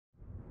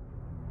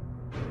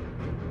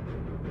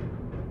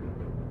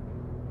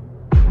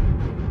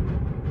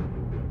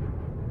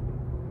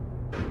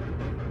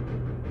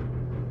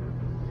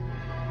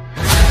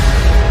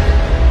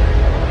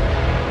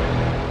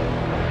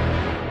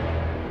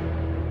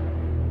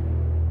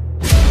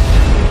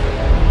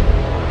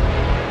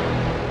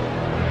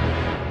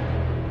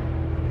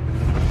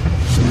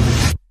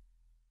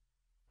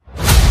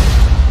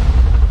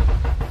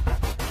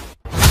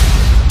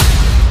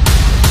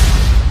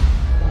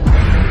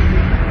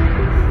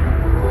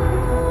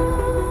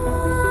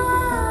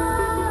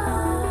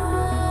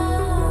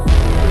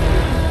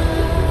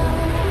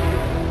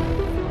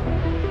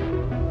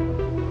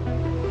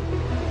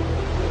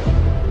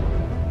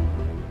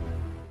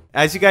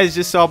As you guys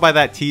just saw by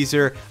that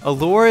teaser,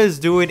 Alora is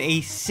doing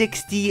a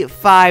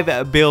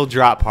 65 bill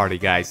drop party,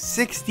 guys.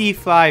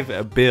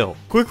 65 bill.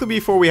 Quickly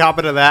before we hop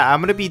into that,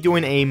 I'm going to be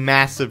doing a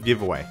massive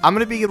giveaway. I'm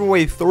going to be giving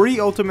away 3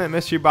 ultimate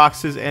mystery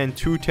boxes and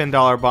 2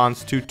 $10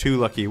 bonds to 2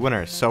 lucky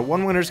winners. So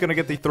one winner is going to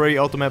get the 3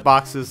 ultimate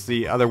boxes,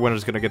 the other winner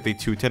is going to get the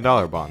 2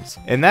 $10 bonds.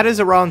 And that is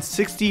around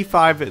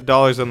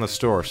 $65 on the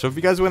store. So if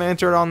you guys want to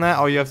enter it on that,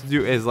 all you have to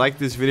do is like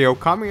this video,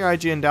 comment your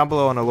IGN down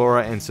below on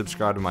Alora, and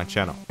subscribe to my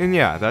channel. And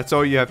yeah, that's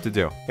all you have to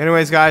do.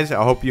 Anyways, guys,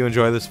 I hope you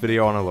enjoy this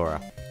video on Alora.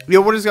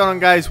 Yo, what is going on,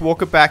 guys?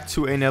 Welcome back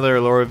to another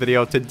Alora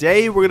video.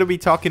 Today, we're going to be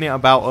talking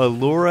about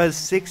Alora's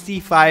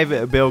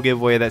 65 bill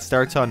giveaway that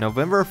starts on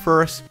November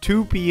 1st,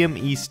 2 p.m.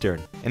 Eastern.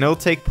 And it'll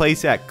take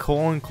place at :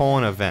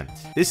 event.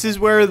 This is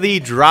where the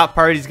drop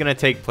party is going to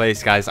take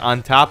place, guys,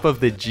 on top of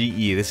the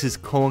GE. This is :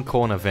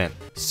 event.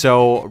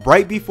 So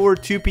right before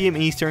 2 p.m.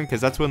 Eastern,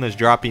 because that's when this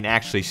dropping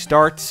actually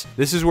starts,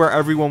 this is where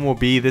everyone will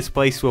be. This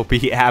place will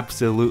be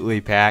absolutely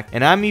packed,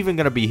 and I'm even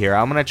going to be here.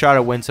 I'm going to try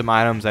to win some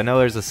items. I know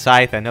there's a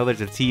scythe. I know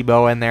there's a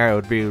T-bow in there. It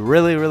would be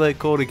really, really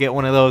cool to get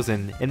one of those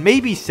and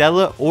maybe sell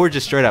it or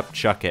just straight up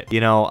chuck it.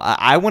 You know,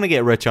 I want to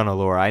get rich on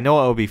Alora. I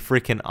know it would be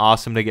freaking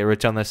awesome to get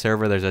rich on this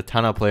server. There's a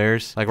ton of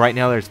players. Like right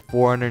now there's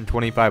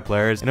 425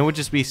 players, and it would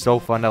just be so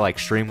fun to like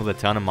stream with a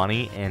ton of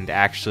money and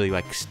actually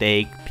like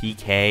stake,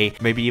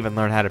 PK, maybe even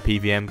learn how to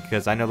PVM,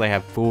 because I know they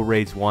have full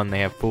raids 1, they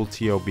have full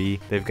TOB,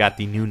 they've got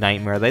the new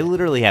nightmare. They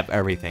literally have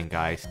everything,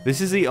 guys.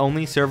 This is the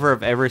only server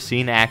I've ever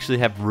seen actually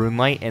have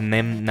RuneLite and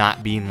them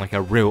not being like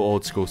a real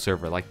old school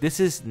server. Like this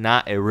is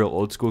not a real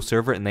old school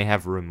server and they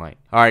have RuneLite.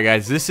 Alright,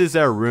 guys, this is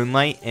their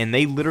RuneLite and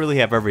they literally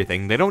have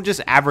everything. They don't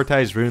just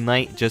advertise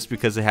RuneLite just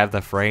because they have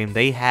the frame.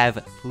 They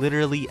have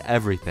literally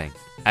everything.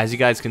 As you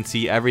guys can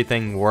see,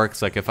 everything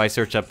works. Like if I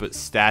search up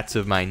stats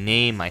of my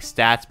name, my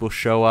stats will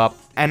show up.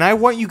 And I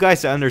want you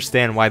guys to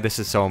understand why this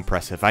is so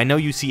impressive. I know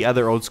you see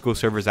other old school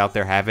servers out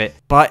there have it,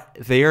 but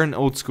they are an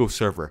old school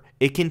server.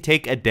 It can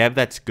take a dev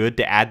that's good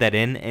to add that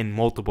in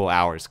multiple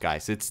hours,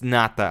 guys. It's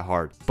not that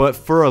hard. But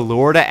for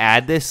Alora to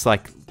add this,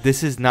 like,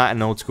 this is not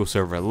an old school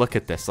server. Look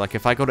at this. Like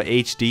if I go to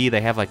HD,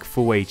 they have like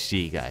full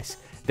HD, guys.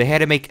 They had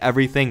to make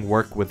everything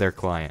work with their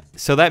client.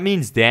 So that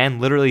means Dan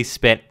literally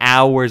spent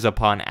hours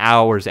upon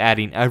hours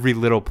adding every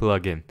little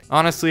plugin.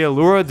 Honestly,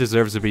 Alora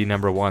deserves to be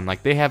 #1.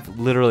 Like they have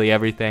literally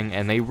everything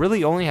and they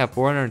really only have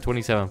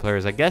 427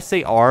 players. I guess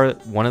they are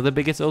one of the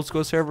biggest old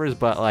school servers,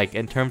 but like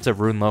in terms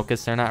of Rune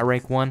Locust, they're not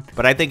rank 1.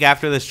 But I think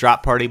after this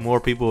drop party, more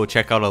people will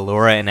check out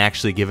Alora and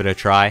actually give it a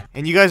try.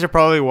 And you guys are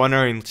probably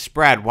wondering,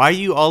 Sprad, why are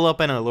you all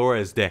up in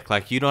Alora's dick?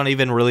 Like you don't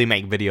even really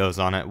make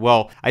videos on it.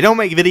 Well, I don't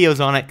make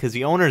videos on it because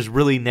the owners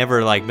really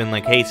never like been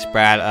like, hey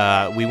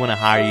Sprad, we want to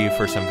hire you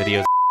for some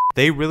videos.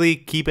 They really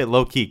keep it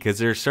low-key because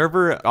their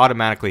server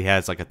automatically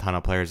has like a ton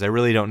of players. They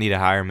really don't need to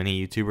hire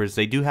many YouTubers.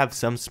 They do have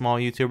some small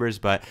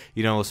YouTubers, but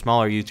you know,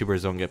 smaller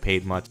YouTubers don't get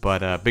paid much,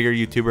 but bigger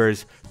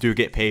YouTubers do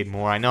get paid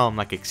more. I know I'm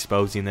like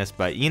exposing this,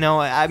 but you know,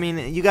 I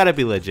mean, you gotta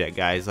be legit,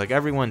 guys. Like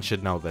everyone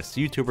should know this.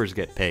 YouTubers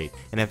get paid.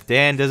 And if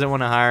Dan doesn't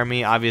want to hire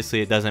me,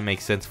 obviously it doesn't make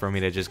sense for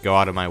me to just go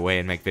out of my way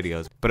and make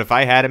videos. But if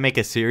I had to make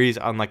a series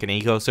on like an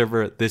eco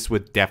server, this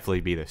would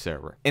definitely be the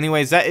server.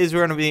 Anyways, that is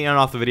where I'm gonna be ending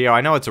off the video. I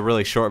know it's a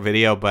really short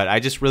video, but I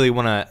just really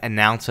want to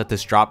announce that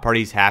this drop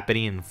party is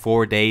happening in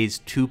 4 days,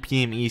 2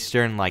 p.m.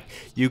 Eastern. Like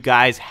you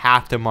guys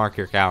have to mark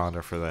your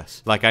calendar for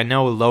this. Like I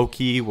know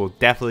Lowkey will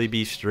definitely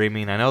be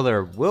streaming. I know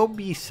there will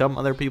be some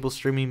other people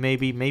streaming,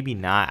 maybe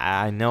not.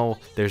 I know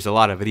there's a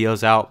lot of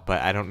videos out,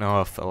 but I don't know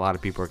if a lot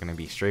of people are going to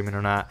be streaming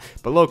or not.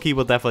 But Lowkey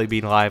will definitely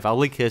be live. I'll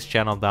link his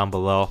channel down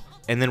below.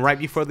 And then right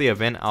before the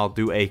event, I'll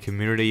do a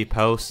community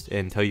post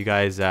and tell you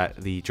guys that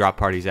the drop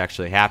party is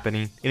actually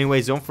happening.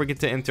 Anyways, don't forget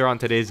to enter on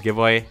today's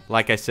giveaway.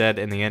 Like I said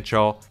in the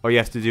intro, all you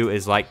have to do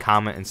is like,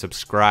 comment, and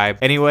subscribe.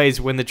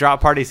 Anyways, when the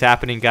drop party is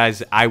happening,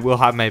 guys, I will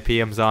have my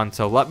PMs on.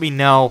 So let me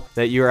know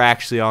that you're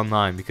actually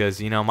online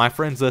because, you know, my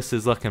friends list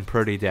is looking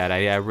pretty dead.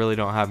 I really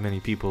don't have many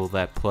people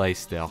that play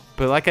still.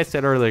 But like I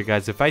said earlier,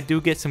 guys, if I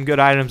do get some good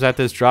items at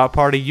this drop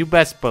party, you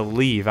best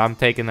believe I'm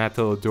taking that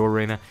to the door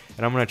arena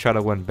and I'm going to try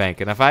to win bank.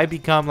 And if I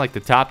become like the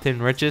top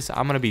 10 richest,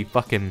 I'm going to be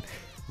fucking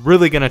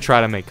really going to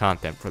try to make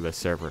content for this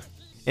server.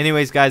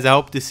 Anyways, guys, I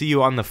hope to see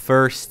you on the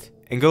 1st.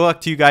 And good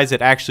luck to you guys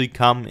that actually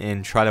come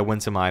and try to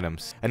win some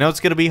items. I know it's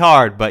going to be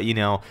hard, but you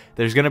know,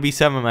 there's going to be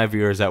some of my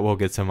viewers that will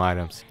get some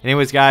items.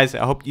 Anyways, guys,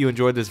 I hope you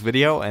enjoyed this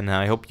video and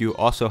I hope you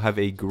also have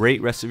a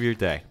great rest of your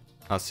day.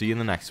 I'll see you in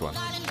the next one.